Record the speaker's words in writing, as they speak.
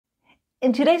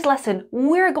In today's lesson,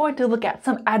 we're going to look at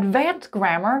some advanced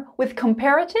grammar with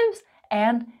comparatives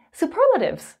and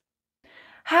superlatives.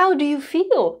 How do you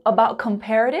feel about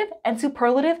comparative and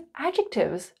superlative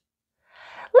adjectives?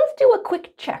 Let's do a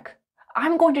quick check.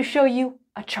 I'm going to show you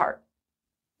a chart.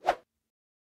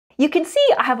 You can see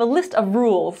I have a list of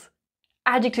rules.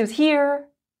 Adjectives here,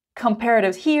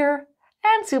 comparatives here,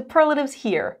 and superlatives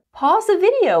here. Pause the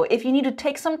video if you need to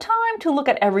take some time to look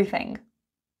at everything.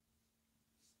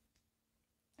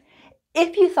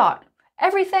 If you thought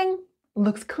everything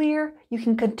looks clear, you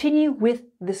can continue with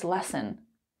this lesson.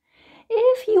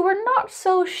 If you are not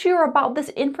so sure about this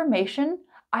information,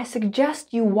 I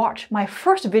suggest you watch my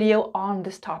first video on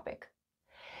this topic.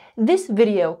 This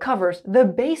video covers the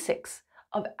basics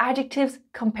of adjectives,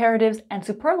 comparatives, and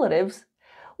superlatives,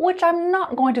 which I'm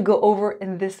not going to go over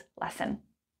in this lesson.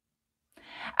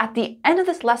 At the end of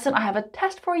this lesson, I have a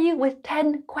test for you with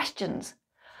 10 questions.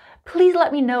 Please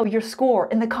let me know your score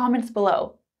in the comments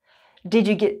below. Did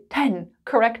you get 10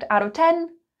 correct out of 10?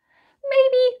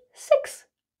 Maybe 6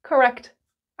 correct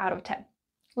out of 10.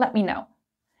 Let me know.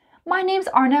 My name's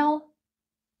Arnel.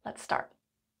 Let's start.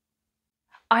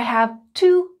 I have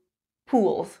 2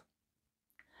 pools.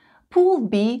 Pool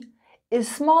B is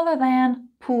smaller than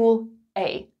pool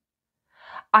A.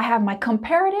 I have my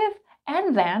comparative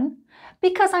and than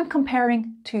because I'm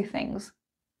comparing 2 things.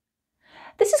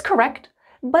 This is correct,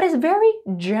 but it's very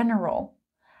general.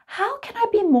 How can I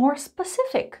be more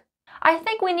specific? I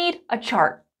think we need a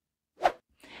chart.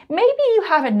 Maybe you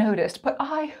haven't noticed, but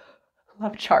I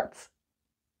love charts.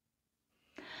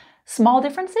 Small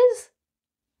differences,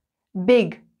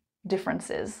 big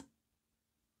differences.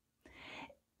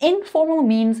 Informal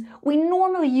means we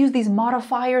normally use these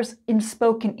modifiers in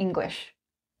spoken English.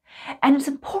 And it's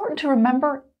important to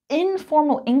remember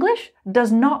informal English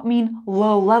does not mean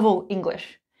low-level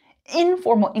English.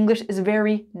 Informal English is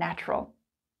very natural.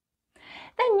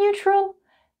 Then neutral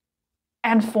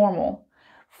and formal.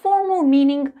 Formal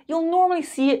meaning you'll normally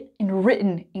see it in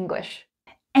written English.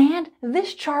 And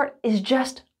this chart is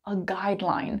just a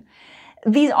guideline.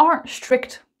 These aren't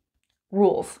strict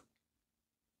rules.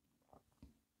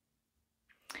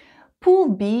 Pool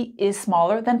B is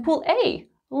smaller than Pool A.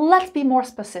 Let's be more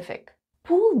specific.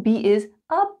 Pool B is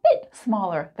a bit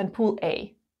smaller than Pool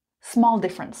A. Small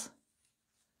difference.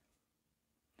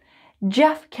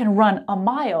 Jeff can run a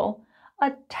mile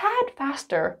a tad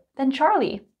faster than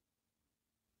Charlie.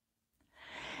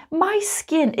 My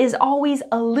skin is always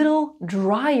a little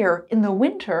drier in the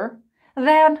winter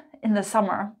than in the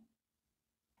summer.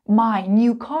 My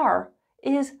new car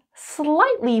is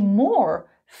slightly more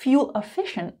fuel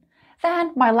efficient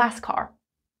than my last car.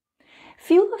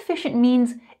 Fuel efficient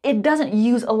means it doesn't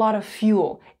use a lot of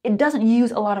fuel. It doesn't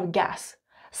use a lot of gas.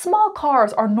 Small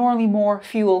cars are normally more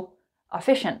fuel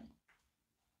efficient.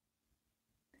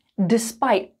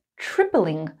 Despite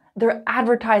tripling their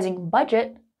advertising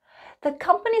budget, the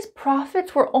company's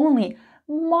profits were only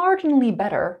marginally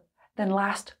better than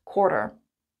last quarter.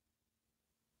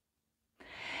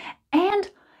 And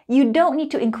you don't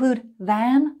need to include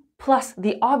than plus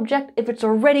the object if it's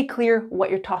already clear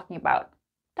what you're talking about.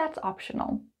 That's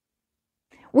optional.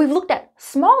 We've looked at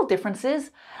small differences.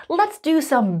 Let's do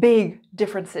some big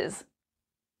differences.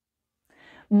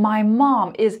 My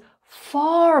mom is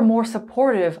far more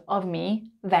supportive of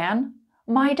me than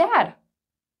my dad.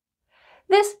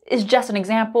 This is just an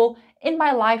example. In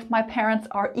my life, my parents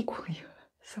are equally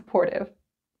supportive.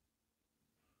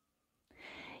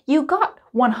 You got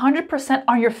 100%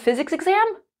 on your physics exam?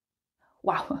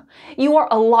 Wow, you are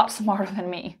a lot smarter than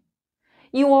me.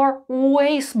 You are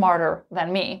way smarter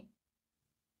than me.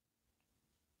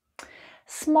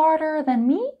 Smarter than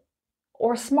me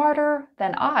or smarter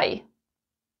than I?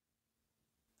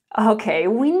 Okay,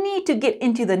 we need to get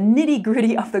into the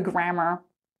nitty-gritty of the grammar.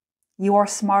 You are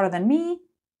smarter than me.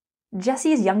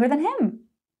 Jesse is younger than him.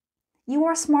 You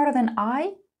are smarter than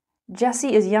I.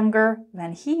 Jesse is younger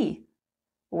than he.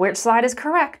 Which side is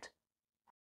correct?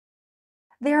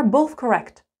 They are both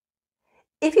correct.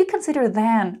 If you consider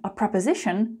than a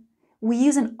preposition, we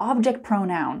use an object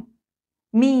pronoun.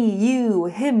 Me, you,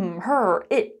 him, her,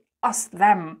 it, us,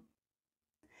 them.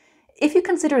 If you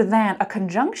consider than a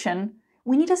conjunction,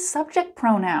 we need a subject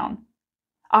pronoun.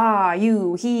 I,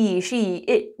 you, he, she,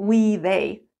 it, we,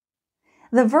 they.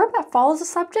 The verb that follows the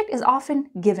subject is often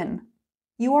given.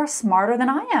 You are smarter than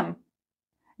I am.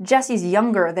 Jesse's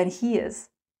younger than he is.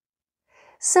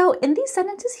 So in these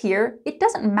sentences here, it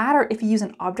doesn't matter if you use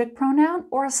an object pronoun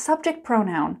or a subject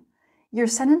pronoun. Your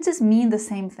sentences mean the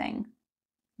same thing.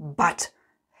 But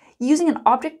using an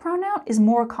object pronoun is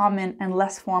more common and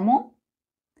less formal.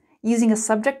 Using a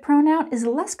subject pronoun is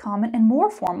less common and more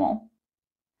formal.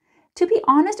 To be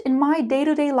honest, in my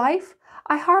day-to-day life,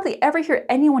 I hardly ever hear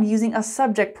anyone using a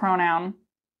subject pronoun.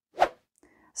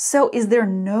 So is there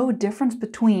no difference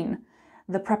between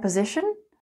the preposition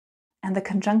and the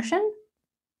conjunction?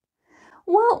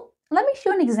 Well, let me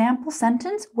show an example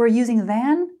sentence where using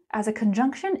than as a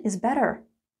conjunction is better.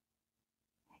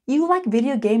 You like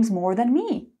video games more than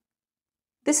me.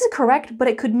 This is correct, but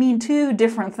it could mean two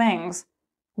different things.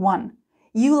 1.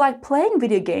 You like playing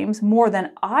video games more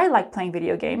than I like playing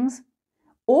video games.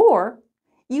 Or,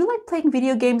 you like playing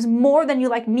video games more than you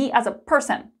like me as a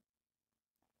person.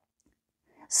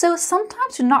 So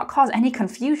sometimes, to not cause any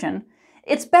confusion,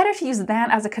 it's better to use than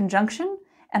as a conjunction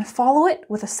and follow it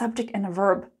with a subject and a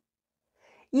verb.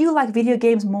 You like video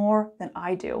games more than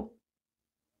I do.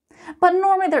 But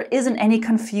normally there isn't any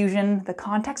confusion. The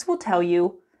context will tell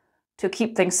you, to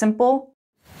keep things simple,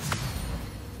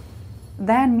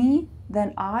 than me,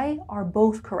 than I are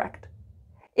both correct.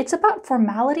 It's about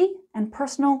formality and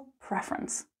personal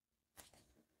preference.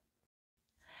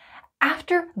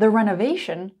 After the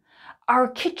renovation, our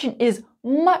kitchen is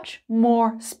much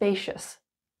more spacious.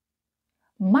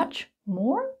 Much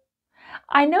more?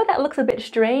 I know that looks a bit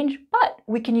strange, but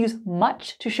we can use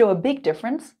much to show a big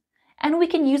difference, and we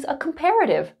can use a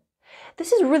comparative.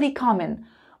 This is really common.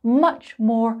 Much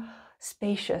more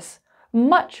spacious,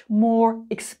 much more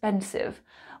expensive,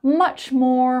 much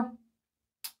more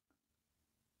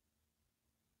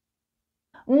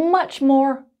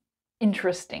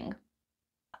interesting.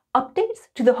 Updates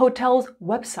to the hotel's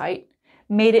website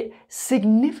made it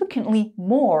significantly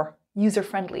more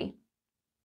user-friendly.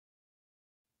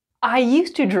 I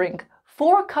used to drink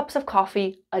 4 cups of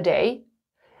coffee a day,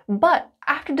 but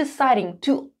after deciding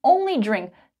to only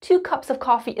drink 2 cups of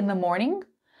coffee in the morning,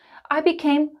 I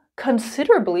became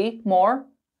considerably more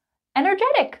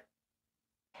energetic.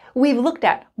 We've looked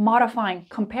at modifying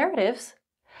comparatives,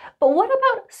 but what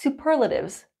about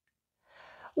superlatives?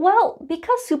 Well,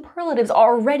 because superlatives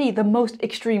are already the most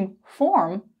extreme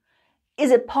form, is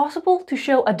it possible to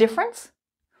show a difference?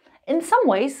 In some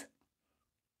ways.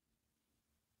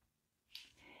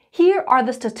 Here are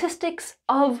the statistics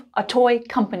of a toy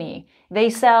company. They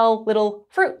sell little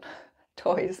fruit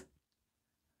toys.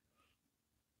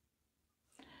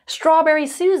 Strawberry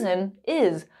Susan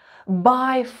is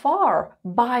by far,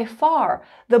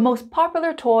 the most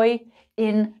popular toy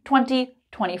in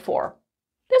 2024.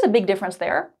 There's a big difference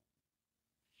there.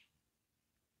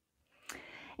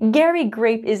 Gary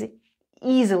Grape is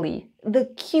easily the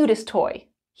cutest toy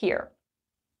here.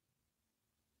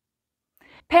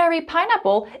 Perry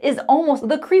Pineapple is almost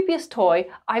the creepiest toy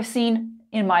I've seen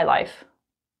in my life.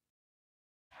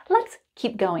 Let's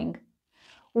keep going.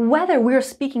 Whether we're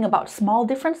speaking about small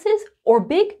differences or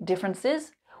big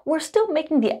differences, we're still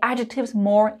making the adjectives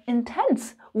more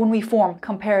intense when we form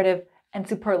comparative and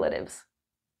superlatives.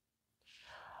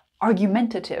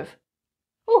 Argumentative.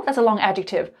 Oh, that's a long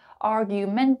adjective.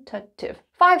 Argumentative.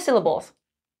 5 syllables.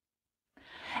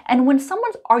 And when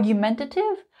someone's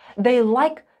argumentative, they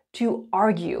like to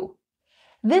argue.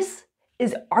 This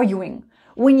is arguing,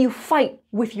 when you fight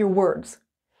with your words.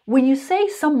 When you say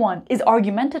someone is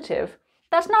argumentative,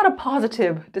 that's not a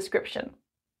positive description.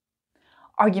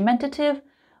 Argumentative,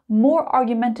 more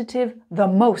argumentative, the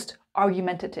most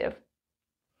argumentative.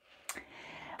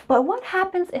 But what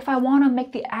happens if I want to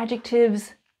make the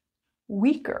adjectives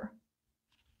weaker?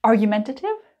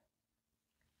 Argumentative,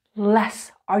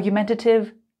 less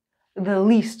argumentative, the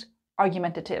least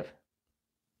argumentative.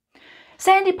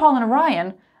 Sandy, Paul, and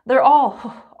Ryan, they're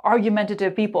all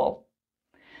argumentative people.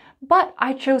 But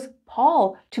I chose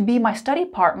Paul to be my study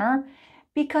partner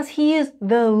because he is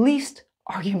the least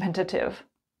argumentative.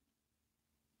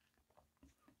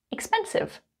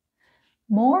 Expensive.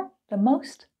 More, the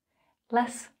most,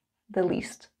 less, the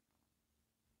least.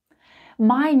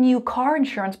 My new car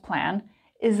insurance plan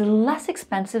is less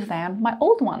expensive than my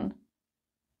old one.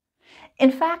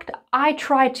 In fact, I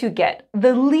tried to get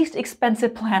the least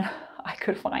expensive plan I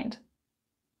could find.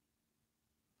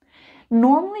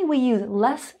 Normally we use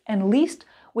less and least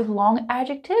with long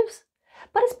adjectives,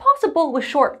 but it's possible with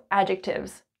short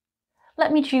adjectives.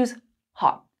 Let me choose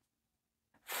hot.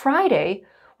 Friday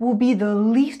will be the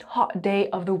least hot day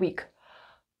of the week.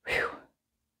 Whew.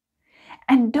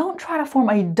 And don't try to form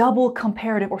a double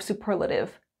comparative or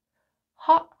superlative.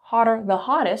 Hot, hotter, the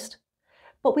hottest,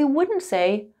 but we wouldn't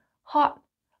say hot,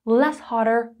 less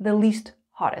hotter, the least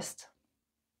hottest.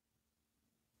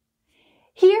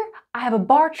 Here I have a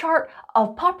bar chart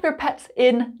of popular pets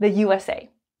in the USA.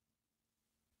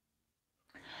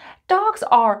 Dogs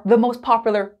are the most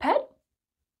popular pet.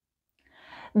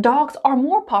 Dogs are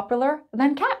more popular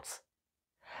than cats.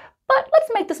 But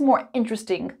let's make this more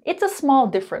interesting. It's a small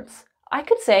difference. I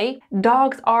could say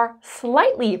dogs are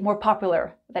slightly more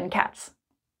popular than cats.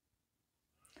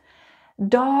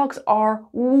 Dogs are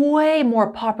way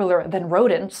more popular than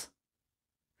rodents.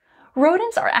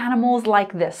 Rodents are animals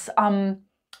like this.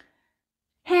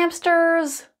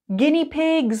 Hamsters, guinea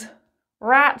pigs,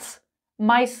 rats,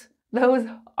 mice, those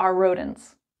are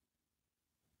rodents.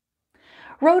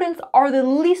 Rodents are the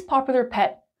least popular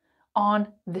pet on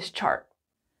this chart.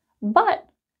 But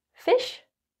fish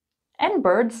and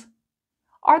birds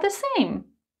are the same.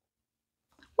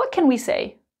 What can we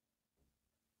say?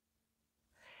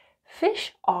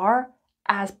 Fish are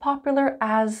as popular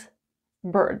as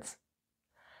birds.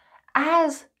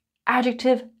 As,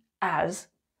 adjective, as,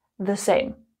 the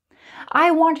same.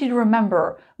 I want you to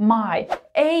remember my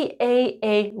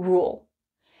AAA rule.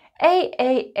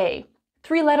 AAA,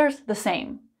 3 letters, the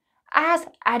same. As,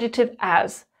 adjective,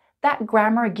 as. That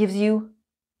grammar gives you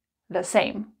the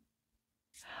same.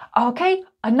 Okay,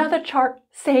 another chart,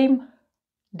 same,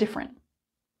 different.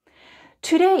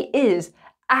 Today is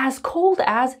as cold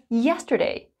as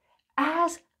yesterday.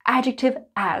 As, adjective,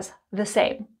 as, the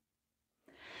same.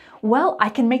 Well, I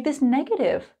can make this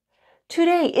negative.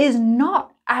 Today is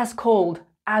not as cold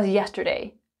as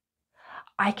yesterday.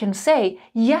 I can say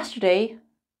yesterday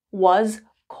was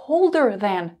colder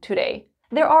than today.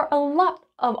 There are a lot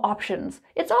of options.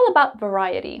 It's all about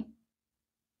variety.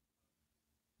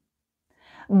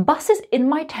 Buses in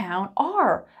my town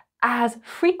are as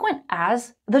frequent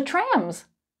as the trams.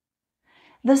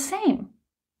 The same.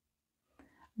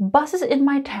 Buses in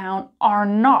my town are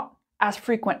not as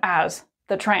frequent as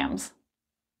the trams.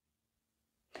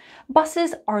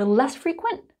 Buses are less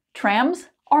frequent, trams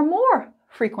are more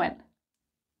frequent.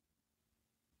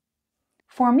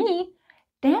 For me,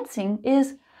 dancing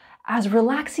is as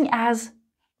relaxing as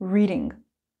reading.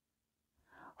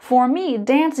 For me,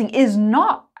 dancing is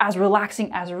not as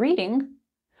relaxing as reading.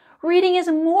 Reading is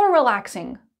more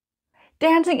relaxing.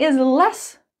 Dancing is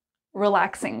less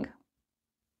relaxing.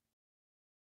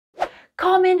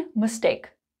 Common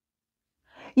mistake.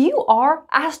 You are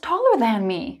as taller than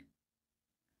me.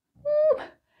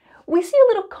 We see a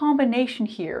little combination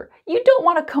here. You don't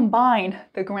want to combine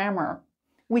the grammar.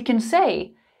 We can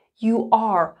say, you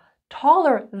are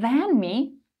taller than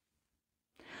me,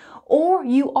 or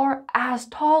you are as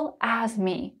tall as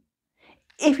me.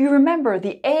 If you remember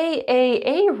the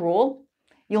AAA rule,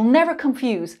 you'll never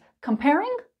confuse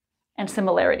comparing and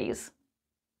similarities.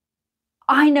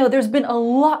 I know there's been a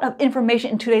lot of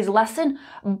information in today's lesson,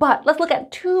 but let's look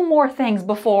at 2 more things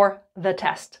before the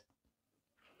test.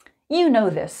 You know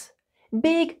this.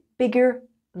 Big, bigger,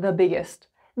 the biggest.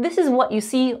 This is what you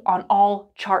see on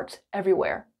all charts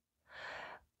everywhere.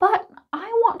 But I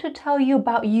want to tell you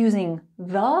about using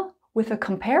the with a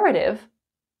comparative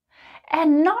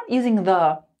and not using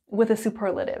the with a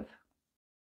superlative.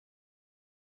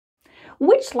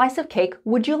 Which slice of cake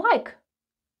would you like?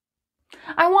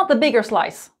 I want the bigger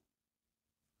slice.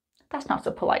 That's not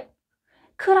so polite.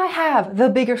 Could I have the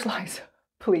bigger slice,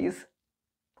 please?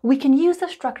 We can use the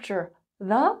structure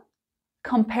the,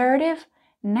 comparative,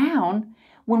 noun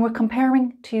when we're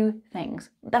comparing 2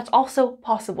 things. That's also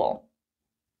possible.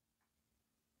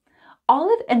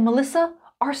 Olive and Melissa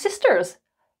are sisters.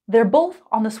 They're both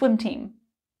on the swim team.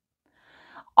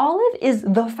 Olive is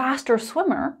the faster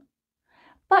swimmer,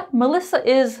 but Melissa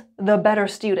is the better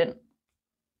student.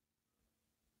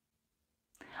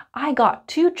 I got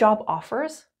 2 job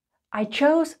offers. I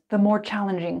chose the more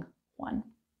challenging one.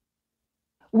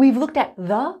 We've looked at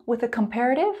the with a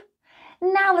comparative.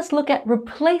 Now let's look at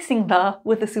replacing the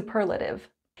with a superlative.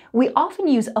 We often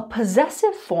use a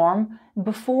possessive form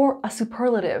before a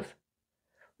superlative.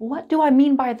 What do I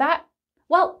mean by that?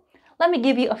 Well, let me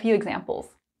give you a few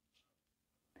examples.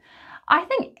 I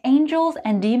think Angels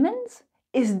and Demons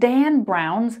is Dan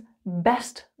Brown's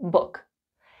best book.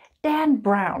 Dan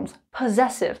Brown's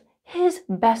possessive, his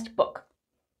best book.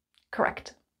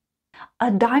 Correct.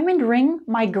 A diamond ring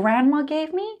my grandma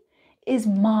gave me is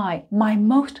my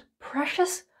most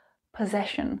precious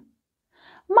possession.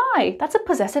 My, that's a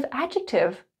possessive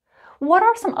adjective. What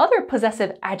are some other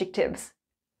possessive adjectives?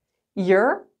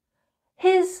 Your,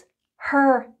 his,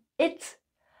 her, its,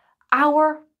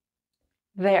 our,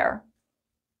 their.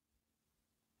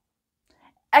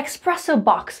 Espresso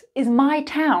box is my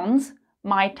town's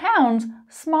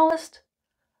smallest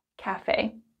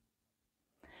cafe.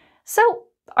 So,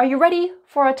 are you ready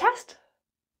for a test?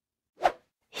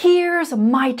 Here's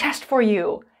my test for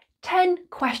you. 10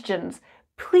 questions.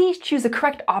 Please choose the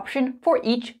correct option for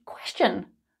each question.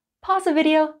 Pause the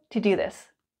video to do this.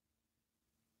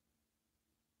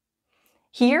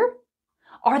 Here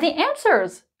are the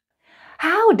answers.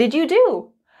 How did you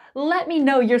do? let me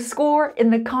know your score in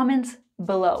the comments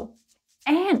below.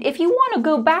 And if you want to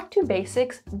go back to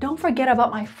basics, don't forget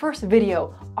about my first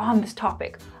video on this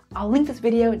topic. I'll link this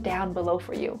video down below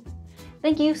for you.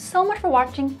 Thank you so much for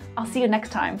watching. I'll see you next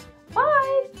time.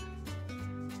 Bye!